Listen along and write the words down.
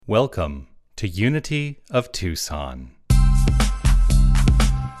Welcome to Unity of Tucson.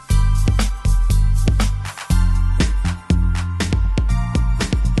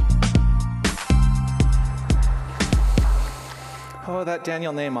 Oh, that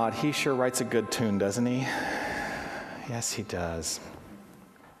Daniel Nahmod, he sure writes a good tune, doesn't he? Yes, he does.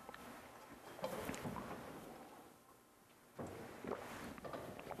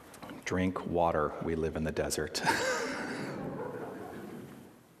 Drink water, we live in the desert.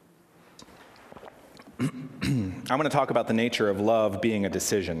 I'm going to talk about the nature of love being a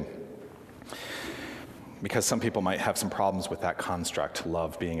decision, because some people might have some problems with that construct,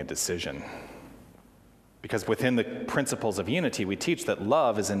 love being a decision. Because within the principles of unity, we teach that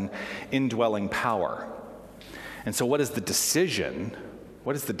love is an indwelling power. And so what is the decision?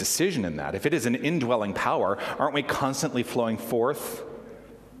 What is the decision in that? If it is an indwelling power, aren't we constantly flowing forth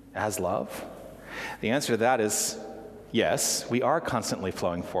as love? The answer to that is yes, we are constantly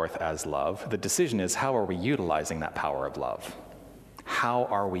flowing forth as love. The decision is, how are we utilizing that power of love? How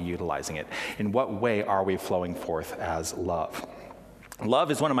are we utilizing it? In what way are we flowing forth as love?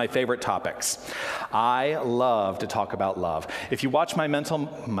 Love is one of my favorite topics. I love to talk about love. If you watch it's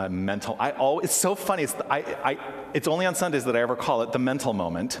so funny. It's only on Sundays that I ever call it the mental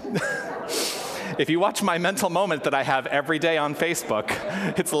moment. If you watch my mental moment that I have every day on Facebook,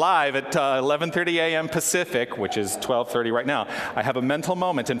 it's live at 11:30 a.m. Pacific, which is 12:30 right now. I have a mental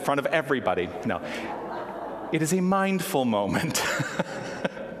moment in front of everybody. No, it is a mindful moment.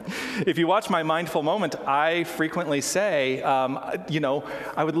 If you watch my mindful moment, I frequently say,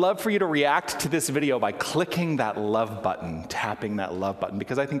 I would love for you to react to this video by clicking that love button, tapping that love button,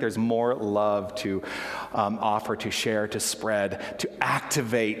 because I think there's more love to offer, to share, to spread, to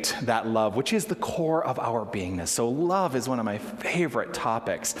activate that love, which is the core of our beingness. So love is one of my favorite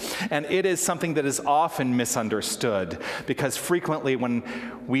topics, and it is something that is often misunderstood, because frequently when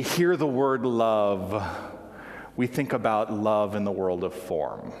we hear the word love, we think about love in the world of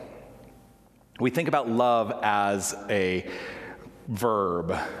form. We think about love as a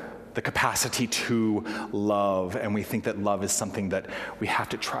verb, the capacity to love, and we think that love is something that we have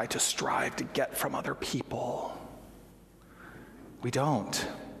to try to strive to get from other people. We don't.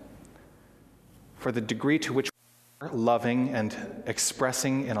 For the degree to which we're loving and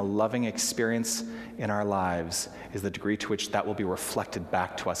expressing in a loving experience in our lives is the degree to which that will be reflected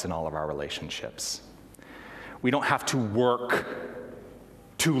back to us in all of our relationships. We don't have to work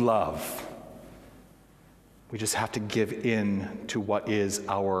to love. We just have to give in to what is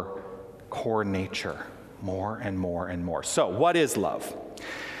our core nature more and more and more. So, what is love?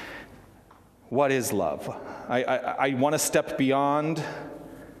 What is love? I want to step beyond,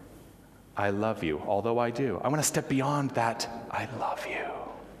 I love you, although I do. I want to step beyond that, I love you.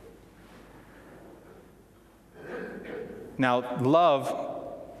 Now, love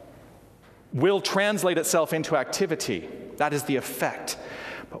will translate itself into activity. That is the effect.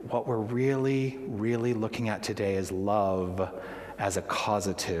 But what we're really, really looking at today is love as a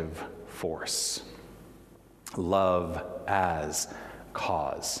causative force. Love as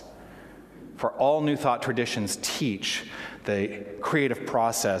cause. For all New Thought traditions teach the creative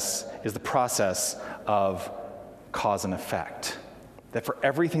process is the process of cause and effect. That for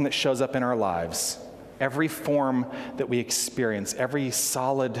everything that shows up in our lives, every form that we experience, every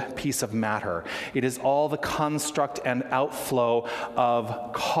solid piece of matter, it is all the construct and outflow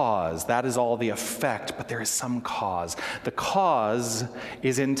of cause. That is all the effect, but there is some cause. The cause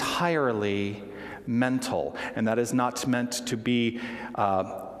is entirely mental, and that is not meant to be,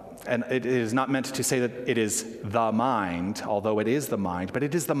 and it is not meant to say that it is the mind, although it is the mind, but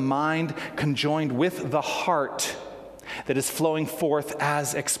it is the mind conjoined with the heart that is flowing forth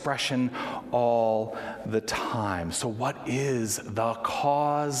as expression all the time. So what is the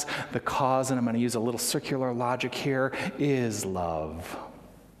cause? The cause, and I'm going to use a little circular logic here, is love.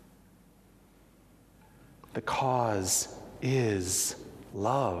 The cause is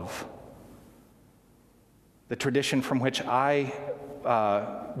love. The tradition from which I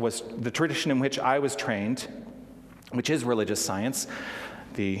the tradition in which I was trained, which is religious science,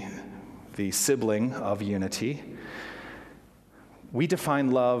 the sibling of unity. We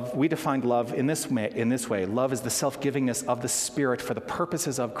defined love in this way. Love is the self-givingness of the Spirit for the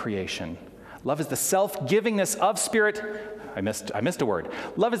purposes of creation. Love is the self-givingness of Spirit. I missed a word.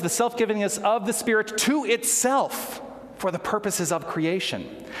 Love is the self-givingness of the Spirit to itself for the purposes of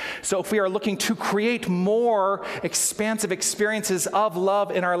creation. So if we are looking to create more expansive experiences of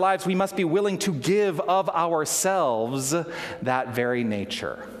love in our lives, we must be willing to give of ourselves that very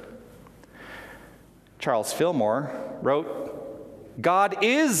nature. Charles Fillmore wrote, God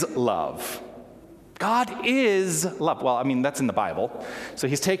is love. God is love. Well, I mean, that's in the Bible. So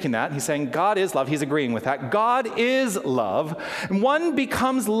he's taking that. He's saying God is love. He's agreeing with that. God is love. And one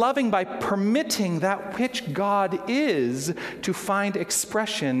becomes loving by permitting that which God is to find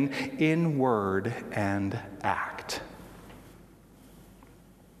expression in word and act.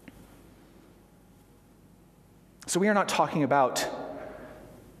 So we are not talking about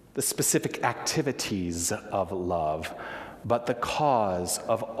the specific activities of love, but the cause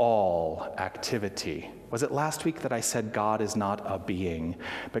of all activity. Was it last week that I said God is not a being,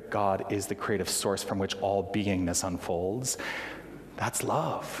 but God is the creative source from which all beingness unfolds? That's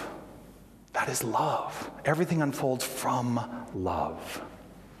love. That is love. Everything unfolds from love,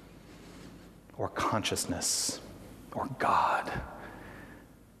 or consciousness, or God.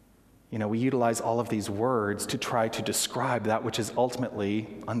 You know, we utilize all of these words to try to describe that which is ultimately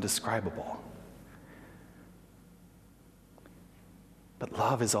undescribable. But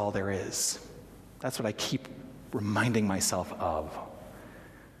love is all there is. That's what I keep reminding myself of.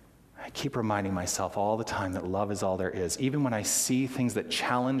 I keep reminding myself all the time that love is all there is. Even when I see things that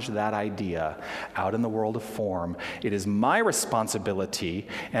challenge that idea out in the world of form, it is my responsibility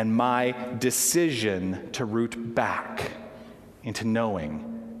and my decision to root back into knowing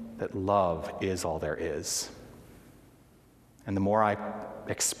that love is all there is. And the more I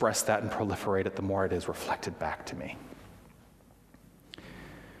express that and proliferate it, the more it is reflected back to me.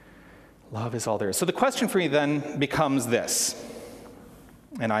 Love is all there is. So the question for you then becomes this,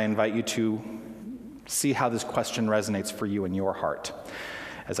 and I invite you to see how this question resonates for you in your heart.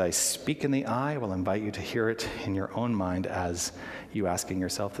 As I speak in the I will invite you to hear it in your own mind as you asking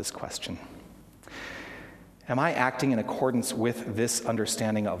yourself this question. Am I acting in accordance with this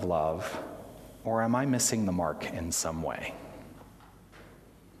understanding of love, or am I missing the mark in some way?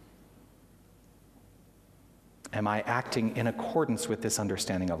 Am I acting in accordance with this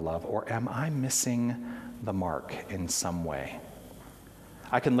understanding of love, or am I missing the mark in some way?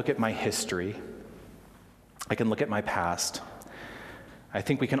 I can look at my history. I can look at my past. I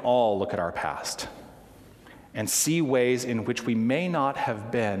think we can all look at our past and see ways in which we may not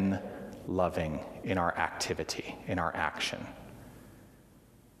have been loving in our activity, in our action.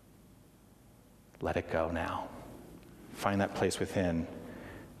 Let it go now. Find that place within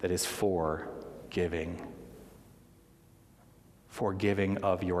that is for giving. Forgiving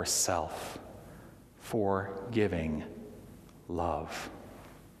of yourself, forgiving love.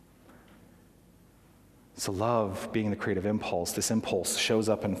 So love being the creative impulse, this impulse shows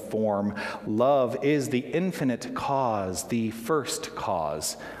up in form. Love is the infinite cause, the first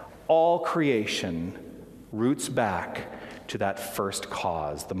cause. All creation roots back to that first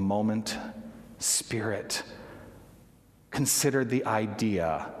cause, the moment Spirit considered the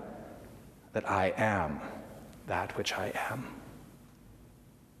idea that I am that which I am.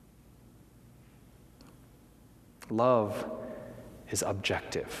 Love is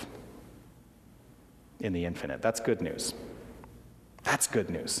objective in the infinite. That's good news. That's good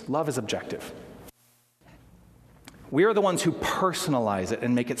news. Love is objective. We are the ones who personalize it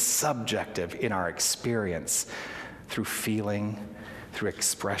and make it subjective in our experience through feeling, through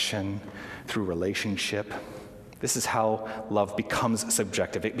expression, through relationship. This is how love becomes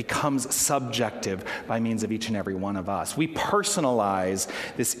subjective. It becomes subjective by means of each and every one of us. We personalize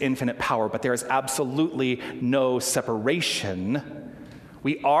this infinite power, but there is absolutely no separation.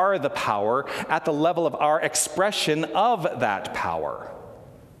 We are the power at the level of our expression of that power.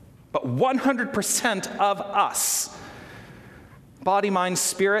 But 100% of us, body, mind,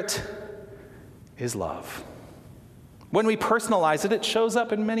 spirit, is love. When we personalize it, it shows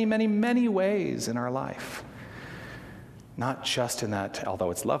up in many, many, many ways in our life. Not just in that, although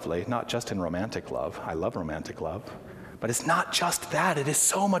it's lovely, not just in romantic love. I love romantic love. But it's not just that. It is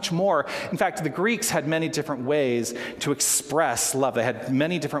so much more. In fact, the Greeks had many different ways to express love. They had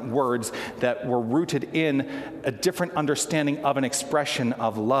many different words that were rooted in a different understanding of an expression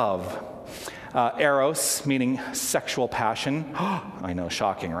of love. Eros, meaning sexual passion. I know,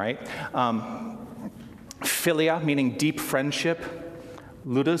 shocking, right? Philia, meaning deep friendship.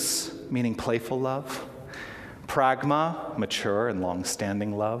 Ludus, meaning playful love. Pragma, mature and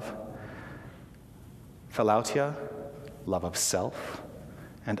long-standing love. Philautia, love of self.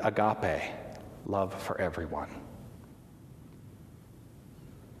 And agape, love for everyone.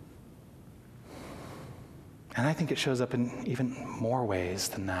 And I think it shows up in even more ways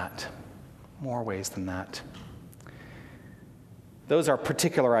than that. More ways than that. Those are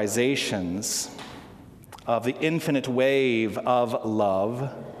particularizations of the infinite wave of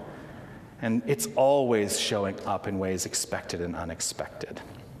love. And it's always showing up in ways expected and unexpected.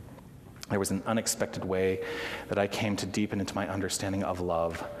 There was an unexpected way that I came to deepen into my understanding of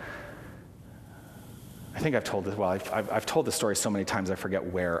love I think I've told this, well, I've told this story so many times I forget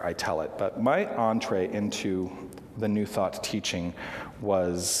where I tell it, but my entree into the New Thought teaching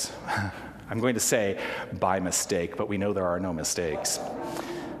was, I'm going to say by mistake, but we know there are no mistakes.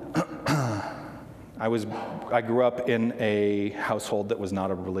 I grew up in a household that was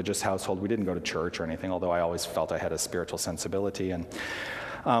not a religious household. We didn't go to church or anything, although I always felt I had a spiritual sensibility. And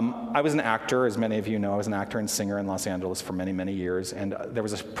I was an actor, as many of you know. I was an actor and singer in Los Angeles for many, many years. And there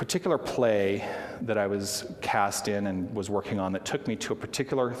was a particular play that I was cast in and was working on that took me to a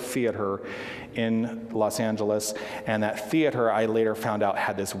particular theater in Los Angeles. And that theater, I later found out,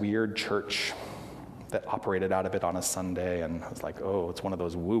 had this weird church that operated out of it on a Sunday. And I was like, oh, it's one of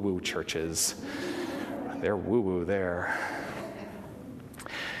those woo-woo churches. They're woo-woo there.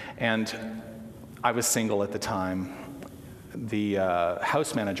 And I was single at the time. The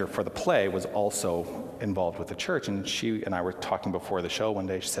house manager for the play was also involved with the church, and she and I were talking before the show one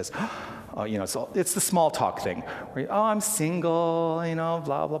day. She says, oh, it's the small talk thing, where, oh, I'm single,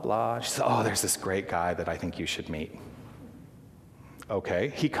 blah, blah, blah. She says, oh, there's this great guy that I think you should meet.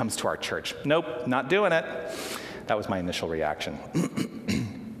 Okay, he comes to our church. Nope, not doing it. That was my initial reaction.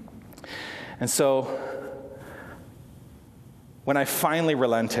 And so when I finally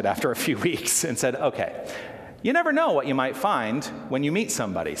relented after a few weeks and said, okay, you never know what you might find when you meet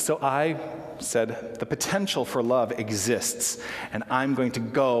somebody. So I said, the potential for love exists, and I'm going to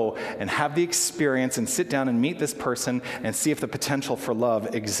go and have the experience and sit down and meet this person and see if the potential for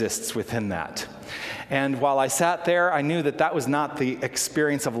love exists within that. And while I sat there, I knew that that was not the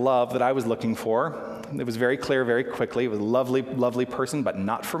experience of love that I was looking for. It was very clear very quickly. It was a lovely, lovely person, but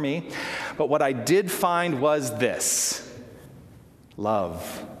not for me. But what I did find was this: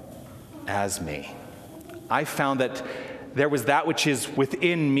 love as me. I found that there was that which is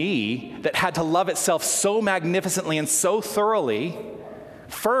within me that had to love itself so magnificently and so thoroughly,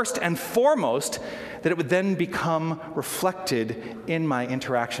 first and foremost, that it would then become reflected in my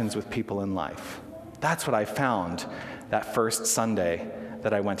interactions with people in life. That's what I found that first Sunday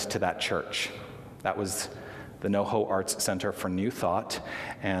that I went to that church. That was the NoHo Arts Center for New Thought,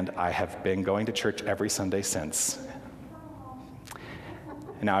 and I have been going to church every Sunday since.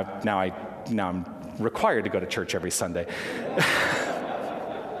 Now I'm required to go to church every Sunday.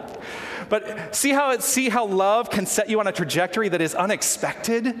 But see how love can set you on a trajectory that is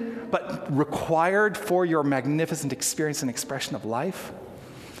unexpected, but required for your magnificent experience and expression of life?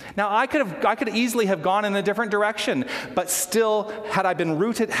 Now, I could easily have gone in a different direction, but still, had I been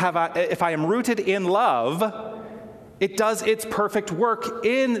rooted, if I am rooted in love, it does its perfect work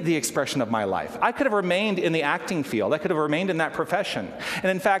in the expression of my life. I could have remained in the acting field. I could have remained in that profession. And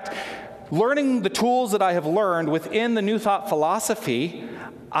in fact, learning the tools that I have learned within the New Thought philosophy,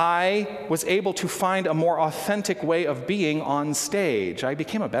 I was able to find a more authentic way of being on stage. I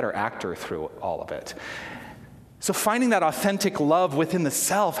became a better actor through all of it. So finding that authentic love within the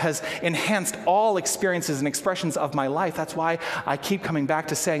self has enhanced all experiences and expressions of my life. That's why I keep coming back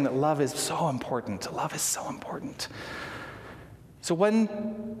to saying that love is so important. Love is so important. So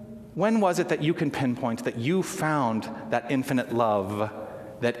when was it that you can pinpoint that you found that infinite love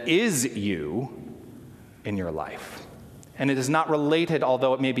that is you in your life? And it is not related,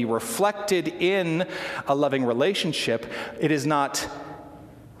 although it may be reflected in a loving relationship, it is not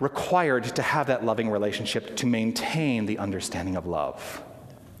required to have that loving relationship to maintain the understanding of love.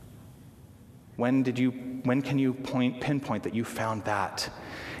 When can you pinpoint that you found that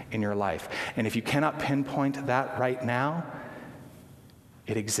in your life? And if you cannot pinpoint that right now,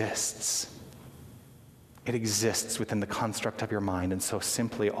 it exists. It exists within the construct of your mind, and so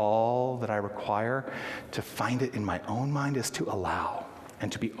simply all that I require to find it in my own mind is to allow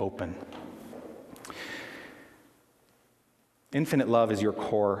and to be open. Infinite love is your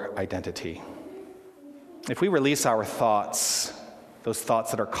core identity. If we release our thoughts, those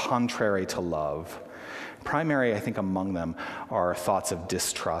thoughts that are contrary to love, primary, I think, among them are thoughts of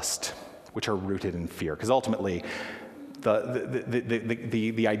distrust, which are rooted in fear, because ultimately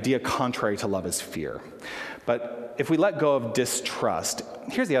the idea contrary to love is fear. But if we let go of distrust,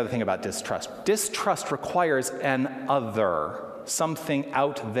 here's the other thing about distrust. Distrust requires an other, something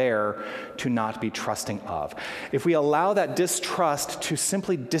out there to not be trusting of. If we allow that distrust to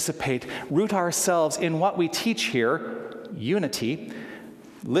simply dissipate, root ourselves in what we teach here, unity,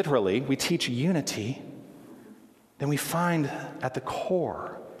 literally, we teach unity, then we find at the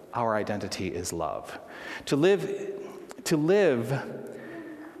core our identity is love. To live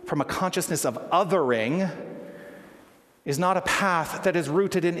from a consciousness of othering is not a path that is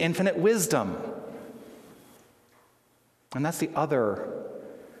rooted in infinite wisdom. And that's the other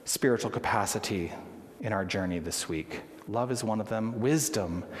spiritual capacity in our journey this week. Love is one of them.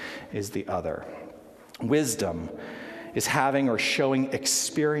 Wisdom is the other. Wisdom is having or showing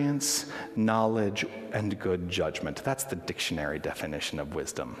experience, knowledge, and good judgment. That's the dictionary definition of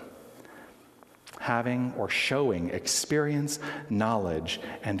wisdom. Having or showing experience, knowledge,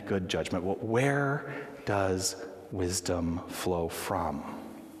 and good judgment. Well, where does wisdom flow from?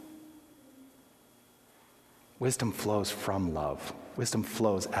 Wisdom flows from love. Wisdom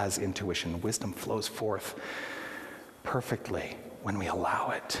flows as intuition. Wisdom flows forth perfectly when we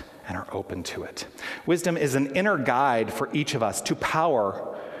allow it and are open to it. Wisdom is an inner guide for each of us to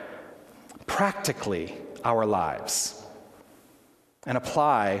power practically our lives and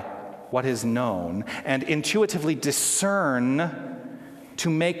apply what is known and intuitively discern to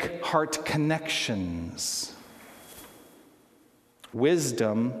make heart connections.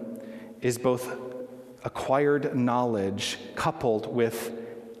 Wisdom is both acquired knowledge coupled with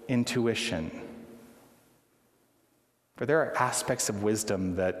intuition. For there are aspects of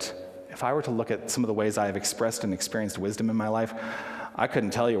wisdom that, if I were to look at some of the ways I have expressed and experienced wisdom in my life, I couldn't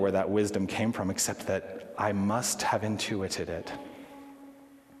tell you where that wisdom came from, except that I must have intuited it.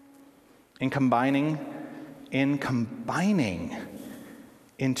 In combining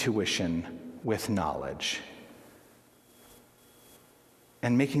intuition with knowledge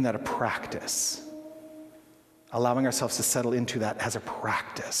and making that a practice, allowing ourselves to settle into that as a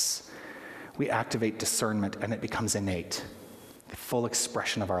practice, we activate discernment and it becomes innate, the full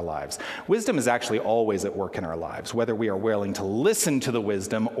expression of our lives. Wisdom is actually always at work in our lives, whether we are willing to listen to the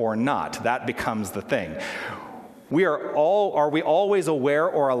wisdom or not. That becomes the thing. Are we always aware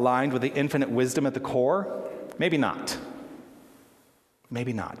or aligned with the infinite wisdom at the core? Maybe not.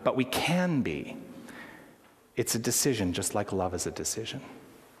 Maybe not, but we can be. It's a decision, just like love is a decision.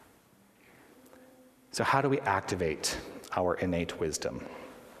 So how do we activate our innate wisdom?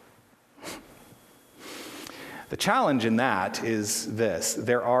 The challenge in that is this: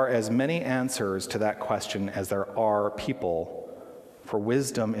 there are as many answers to that question as there are people, for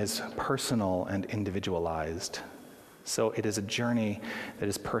wisdom is personal and individualized. So it is a journey that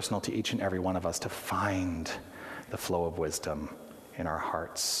is personal to each and every one of us to find the flow of wisdom in our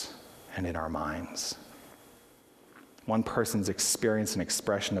hearts and in our minds. One person's experience and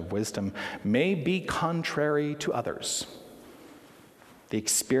expression of wisdom may be contrary to others. The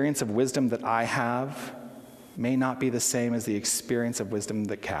experience of wisdom that I have may not be the same as the experience of wisdom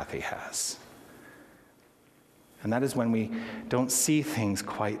that Kathy has. And that is when we don't see things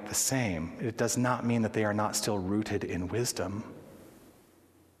quite the same. It does not mean that they are not still rooted in wisdom.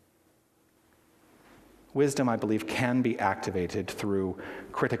 Wisdom, I believe, can be activated through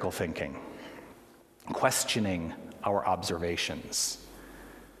critical thinking, questioning our observations,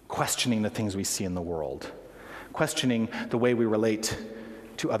 questioning the things we see in the world, questioning the way we relate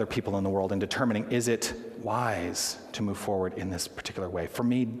to other people in the world, and determining, is it wise to move forward in this particular way? For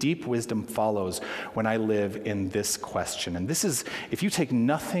me, deep wisdom follows when I live in this question. And this is, if you take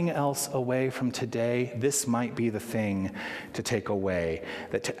nothing else away from today, this might be the thing to take away,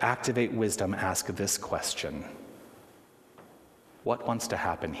 that to activate wisdom, ask this question: what wants to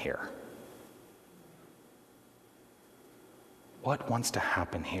happen here? What wants to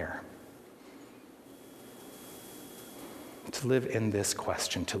happen here? To live in this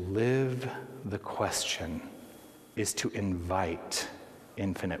question, to live the question, is to invite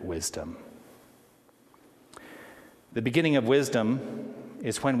infinite wisdom. The beginning of wisdom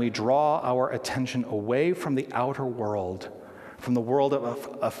is when we draw our attention away from the outer world, from the world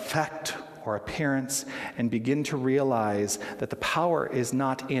of effect or appearance, and begin to realize that the power is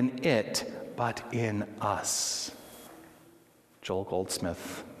not in it, but in us. Joel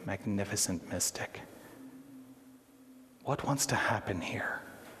Goldsmith, magnificent mystic. What wants to happen here?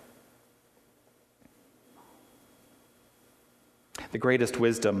 The greatest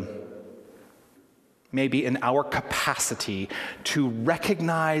wisdom may be in our capacity to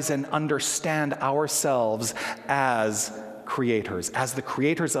recognize and understand ourselves as creators, as the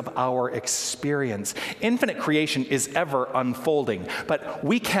creators of our experience. Infinite creation is ever unfolding, but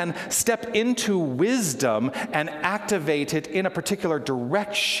we can step into wisdom and activate it in a particular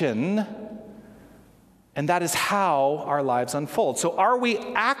direction. And that is how our lives unfold. So are we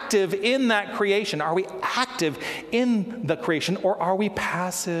active in that creation? Are we active in the creation, or are we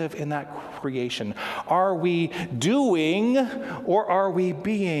passive in that creation? Are we doing, or are we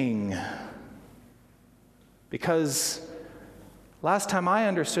being? Because last time I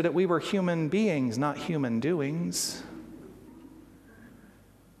understood it, we were human beings, not human doings.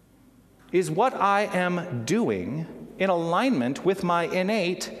 Is what I am doing in alignment with my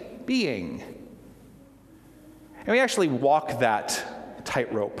innate being? And we actually walk that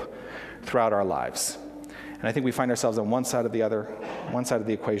tightrope throughout our lives. And I think we find ourselves on one side of the other, one side of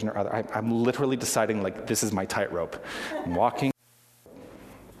the equation or other. I'm literally deciding, like, this is my tightrope. I'm walking.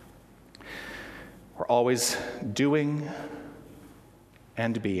 We're always doing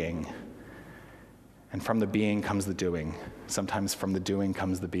and being. And from the being comes the doing. Sometimes from the doing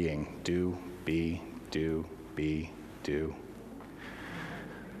comes the being. Do, be, do, be, do.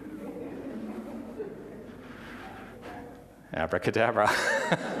 Abracadabra.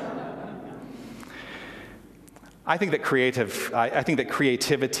 I think that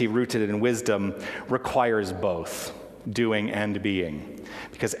creativity rooted in wisdom requires both doing and being.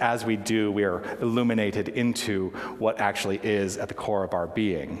 Because as we do, we are illuminated into what actually is at the core of our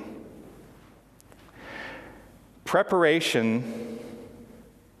being. Preparation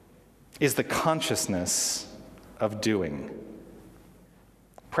is the consciousness of doing.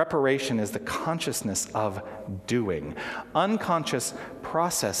 Preparation is the consciousness of doing. Unconscious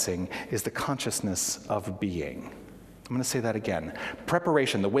processing is the consciousness of being. I'm going to say that again.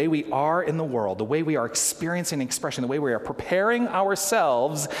 Preparation, the way we are in the world, the way we are experiencing expression, the way we are preparing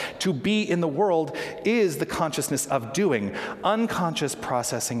ourselves to be in the world is the consciousness of doing. Unconscious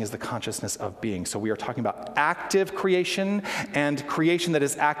processing is the consciousness of being. So we are talking about active creation and creation that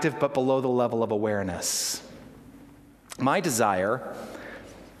is active but below the level of awareness. My desire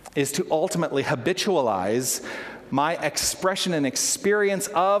is to ultimately habitualize my expression and experience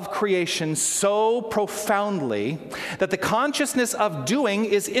of creation so profoundly that the consciousness of doing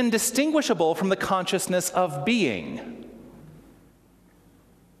is indistinguishable from the consciousness of being.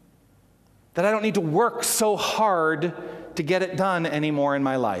 That I don't need to work so hard to get it done anymore in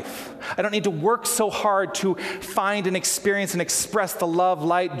my life. I don't need to work so hard to find and experience and express the love,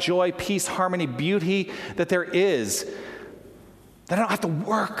 light, joy, peace, harmony, beauty that there is. That I don't have to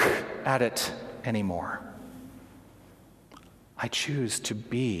work at it anymore. I choose to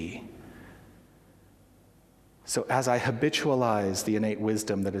be. So as I habitualize the innate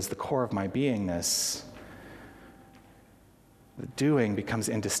wisdom that is the core of my beingness, the doing becomes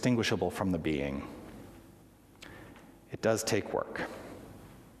indistinguishable from the being. It does take work.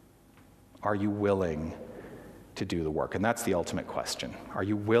 Are you willing to do the work? And that's the ultimate question. Are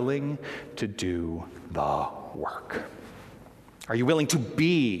you willing to do the work? Are you willing to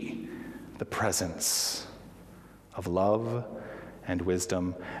be the presence of love and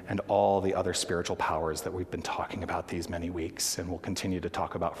wisdom and all the other spiritual powers that we've been talking about these many weeks and will continue to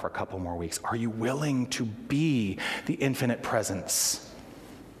talk about for a couple more weeks? Are you willing to be the infinite presence?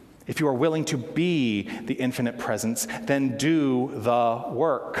 If you are willing to be the infinite presence, then do the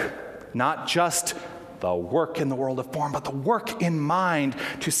work. Not just the work in the world of form, but the work in mind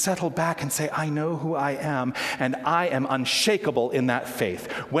to settle back and say, I know who I am, and I am unshakable in that faith.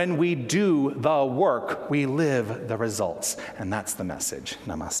 When we do the work, we live the results. And that's the message.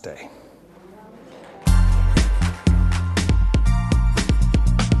 Namaste.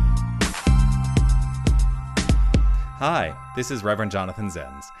 Hi, this is Reverend Jonathan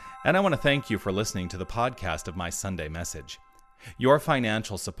Zenz, and I want to thank you for listening to the podcast of my Sunday message. Your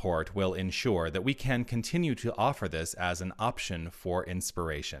financial support will ensure that we can continue to offer this as an option for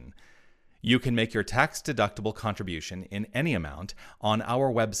inspiration. You can make your tax-deductible contribution in any amount on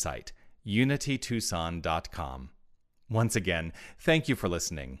our website, unitytucson.com. Once again, thank you for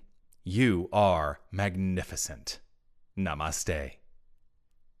listening. You are magnificent. Namaste.